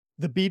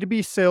The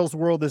B2B sales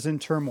world is in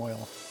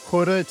turmoil.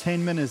 Quota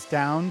attainment is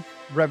down,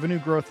 revenue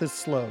growth has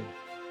slowed,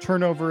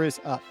 turnover is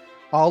up.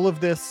 All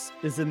of this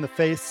is in the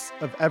face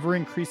of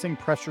ever-increasing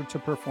pressure to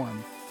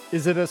perform.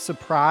 Is it a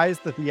surprise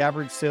that the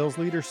average sales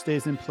leader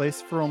stays in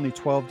place for only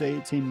 12 to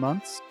 18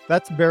 months?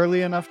 That's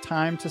barely enough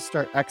time to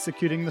start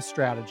executing the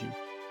strategy.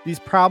 These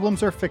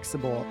problems are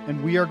fixable,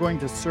 and we are going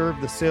to serve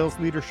the sales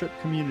leadership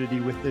community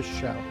with this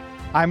show.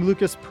 I'm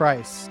Lucas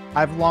Price.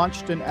 I've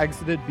launched and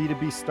exited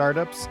B2B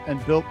startups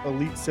and built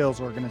elite sales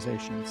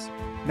organizations.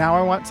 Now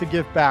I want to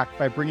give back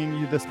by bringing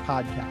you this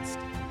podcast,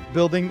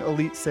 Building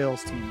Elite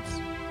Sales Teams.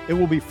 It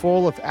will be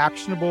full of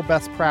actionable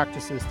best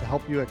practices to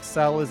help you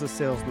excel as a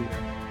sales leader.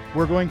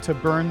 We're going to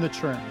burn the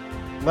churn.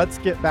 Let's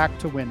get back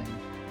to winning.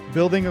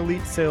 Building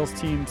elite sales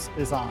teams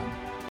is on.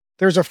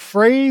 There's a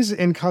phrase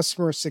in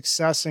customer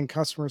success and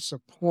customer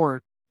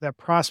support that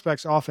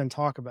prospects often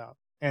talk about,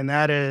 and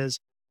that is,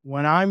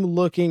 when I'm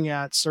looking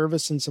at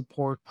service and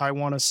support, I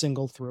want a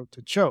single throat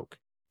to choke.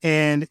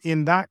 And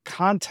in that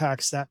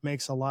context, that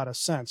makes a lot of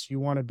sense. You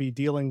want to be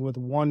dealing with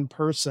one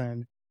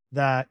person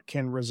that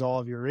can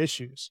resolve your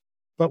issues.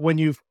 But when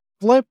you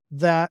flip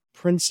that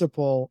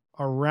principle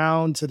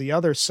around to the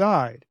other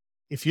side,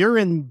 if you're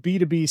in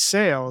B2B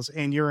sales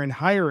and you're in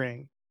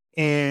hiring,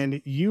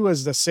 and you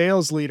as the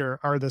sales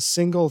leader are the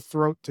single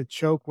throat to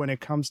choke when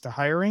it comes to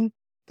hiring,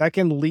 that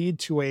can lead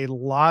to a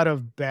lot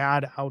of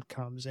bad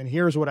outcomes. And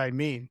here's what I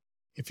mean.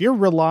 If you're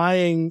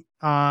relying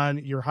on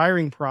your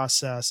hiring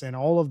process and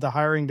all of the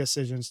hiring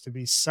decisions to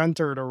be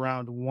centered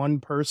around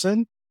one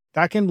person,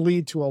 that can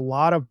lead to a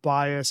lot of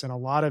bias and a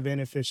lot of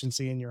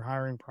inefficiency in your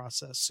hiring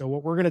process. So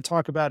what we're going to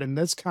talk about in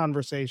this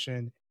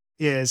conversation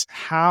is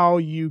how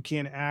you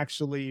can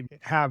actually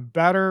have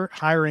better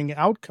hiring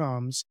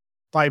outcomes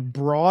by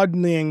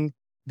broadening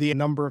the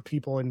number of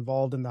people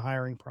involved in the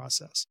hiring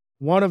process.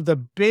 One of the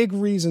big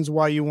reasons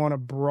why you want to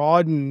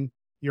broaden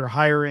your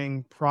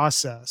hiring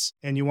process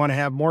and you want to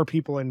have more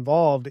people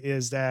involved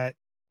is that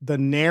the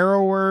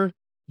narrower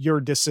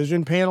your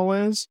decision panel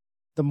is,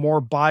 the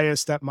more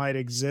bias that might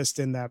exist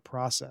in that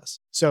process.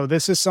 So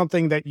this is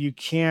something that you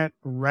can't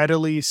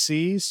readily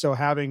see. So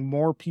having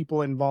more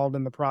people involved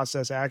in the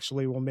process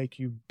actually will make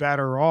you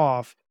better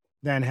off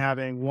than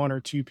having one or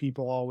two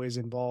people always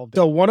involved.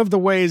 So one of the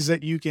ways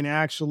that you can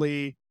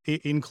actually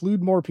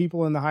include more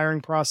people in the hiring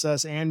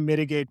process and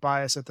mitigate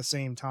bias at the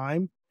same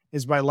time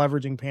is by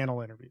leveraging panel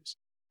interviews.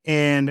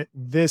 And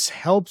this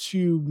helps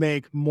you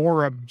make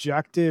more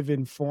objective,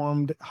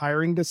 informed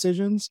hiring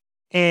decisions.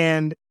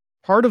 And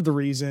part of the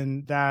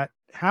reason that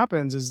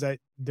happens is that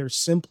there's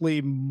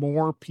simply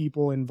more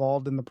people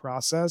involved in the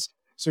process.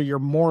 So you're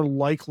more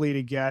likely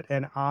to get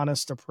an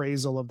honest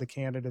appraisal of the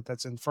candidate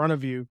that's in front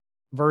of you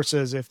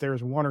versus if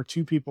there's one or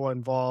two people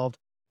involved,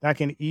 that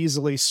can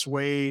easily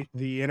sway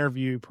the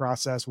interview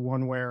process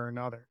one way or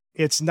another.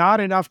 It's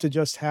not enough to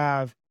just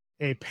have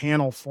a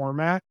panel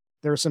format.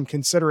 There are some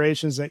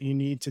considerations that you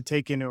need to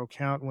take into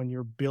account when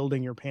you're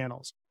building your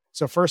panels.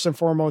 So first and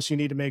foremost, you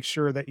need to make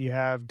sure that you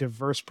have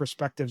diverse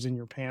perspectives in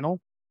your panel.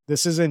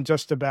 This isn't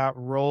just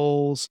about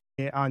roles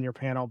on your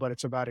panel, but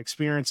it's about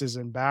experiences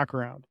and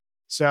background.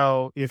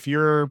 So if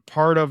you're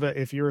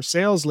if you're a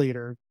sales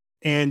leader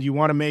and you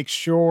want to make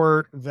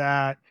sure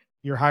that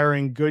you're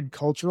hiring good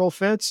cultural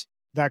fits,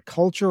 that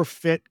culture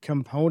fit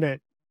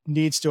component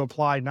needs to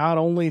apply not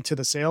only to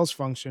the sales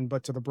function,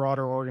 but to the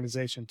broader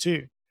organization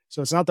too.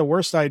 So it's not the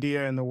worst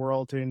idea in the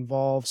world to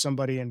involve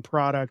somebody in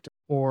product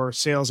or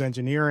sales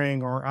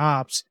engineering or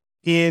ops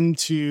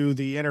into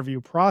the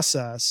interview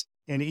process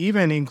and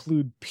even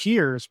include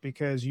peers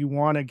because you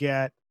want to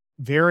get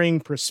varying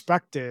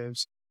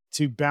perspectives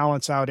to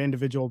balance out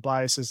individual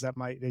biases that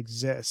might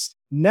exist.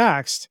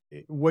 Next,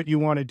 what you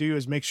want to do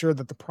is make sure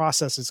that the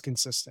process is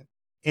consistent.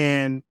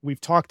 And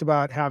we've talked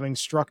about having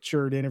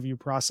structured interview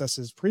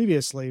processes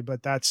previously,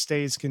 but that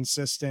stays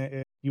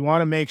consistent. You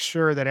want to make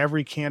sure that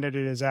every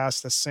candidate is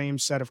asked the same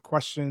set of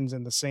questions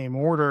in the same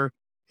order,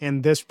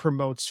 and this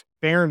promotes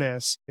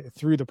fairness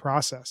through the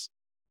process,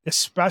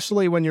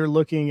 especially when you're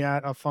looking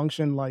at a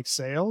function like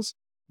sales,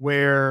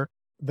 where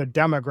the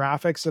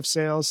demographics of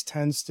sales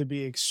tends to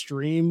be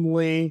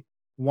extremely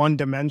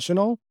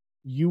one-dimensional.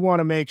 You want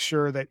to make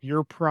sure that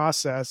your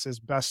process is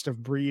best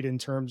of breed in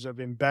terms of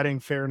embedding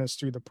fairness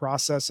through the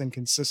process and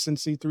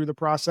consistency through the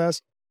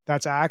process.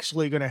 That's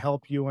actually going to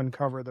help you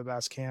uncover the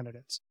best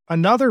candidates.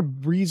 Another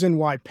reason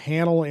why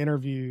panel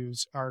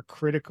interviews are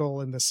critical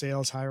in the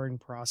sales hiring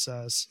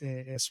process,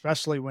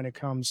 especially when it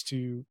comes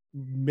to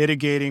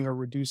mitigating or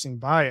reducing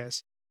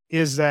bias,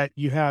 is that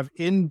you have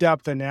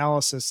in-depth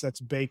analysis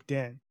that's baked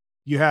in.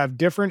 You have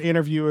different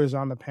interviewers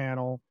on the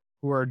panel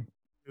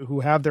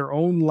who have their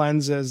own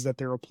lenses that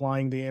they're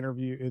applying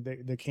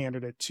the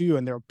candidate to,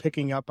 and they're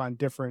picking up on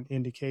different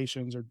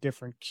indications or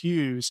different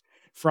cues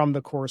from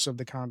the course of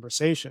the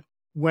conversation.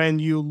 When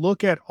you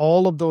look at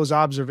all of those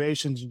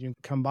observations and you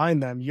combine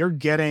them, you're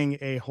getting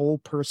a whole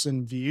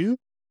person view,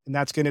 and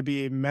that's going to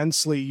be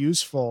immensely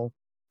useful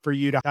for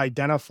you to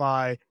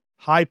identify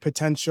high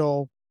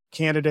potential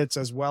candidates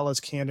as well as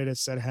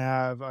candidates that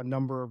have a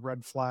number of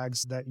red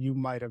flags that you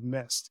might have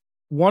missed.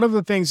 One of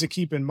the things to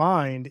keep in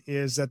mind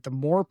is that the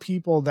more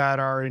people that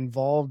are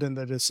involved in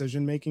the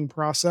decision-making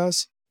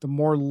process, the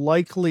more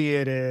likely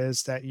it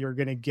is that you're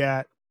going to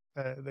get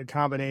the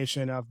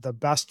combination of the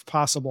best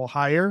possible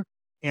hire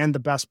and the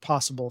best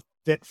possible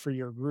fit for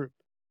your group.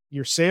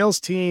 Your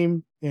sales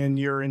team and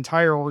your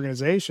entire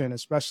organization,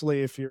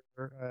 especially if you're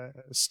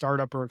a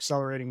startup or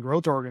accelerating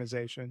growth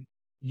organization,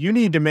 you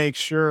need to make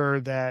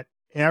sure that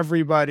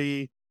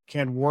everybody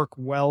can work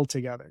well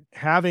together.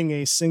 Having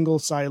a single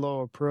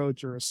silo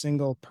approach or a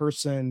single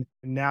person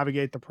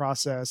navigate the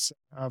process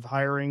of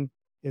hiring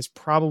is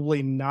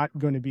probably not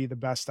going to be the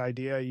best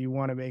idea. You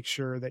want to make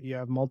sure that you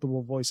have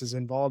multiple voices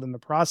involved in the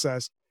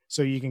process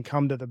so you can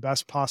come to the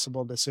best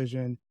possible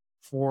decision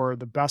for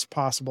the best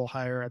possible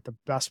hire at the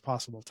best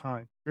possible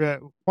time.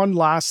 One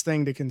last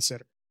thing to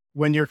consider.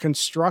 When you're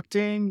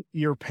constructing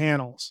your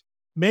panels,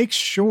 make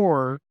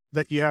sure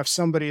that you have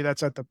somebody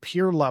that's at the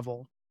peer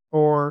level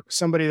or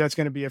somebody that's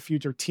going to be a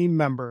future team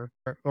member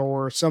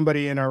or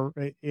somebody in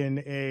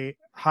a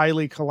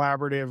highly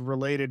collaborative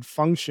related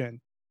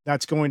function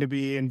that's going to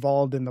be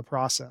involved in the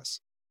process.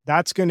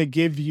 That's going to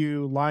give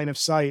you line of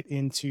sight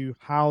into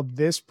how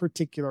this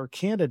particular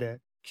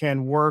candidate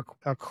can work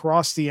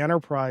across the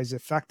enterprise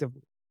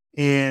effectively.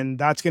 And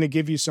that's going to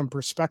give you some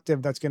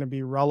perspective that's going to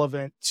be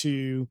relevant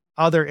to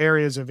other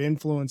areas of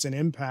influence and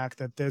impact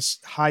that this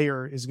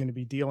hire is going to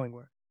be dealing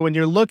with. When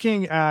you're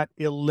looking at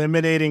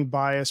eliminating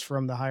bias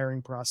from the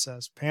hiring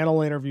process,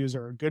 panel interviews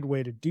are a good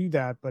way to do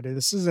that, but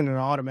this isn't an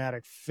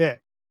automatic fit.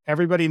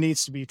 Everybody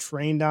needs to be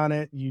trained on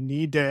it. You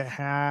need to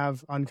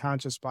have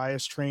unconscious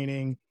bias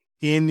training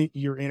in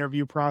your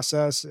interview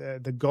process.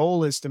 The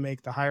goal is to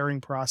make the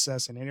hiring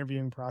process and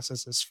interviewing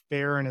process as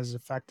fair and as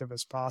effective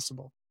as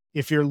possible.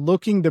 If you're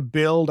looking to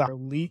build an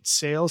elite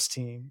sales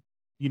team,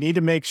 you need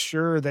to make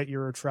sure that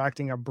you're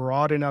attracting a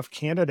broad enough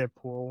candidate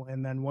pool.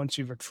 And then once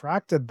you've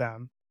attracted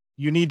them,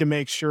 you need to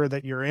make sure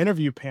that your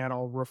interview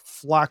panel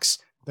reflects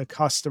the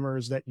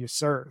customers that you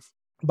serve.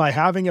 By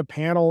having a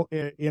panel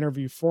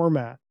interview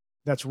format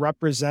that's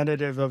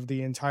representative of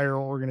the entire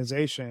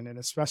organization, and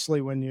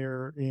especially when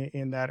you're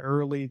in that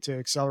early to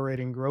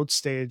accelerating growth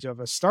stage of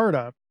a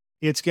startup,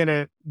 it's going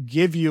to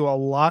give you a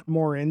lot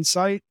more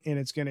insight and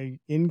it's going to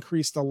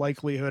increase the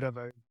likelihood of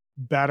a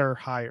better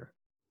hire.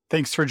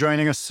 Thanks for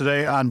joining us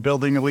today on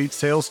Building Elite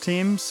Sales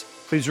Teams.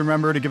 Please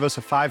remember to give us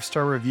a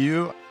 5-star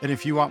review. And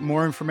if you want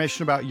more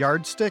information about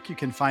Yardstick, you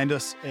can find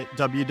us at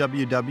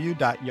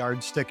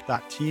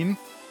www.yardstick.team.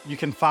 You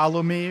can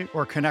follow me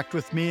or connect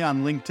with me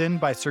on LinkedIn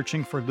by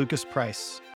searching for Lucas Price.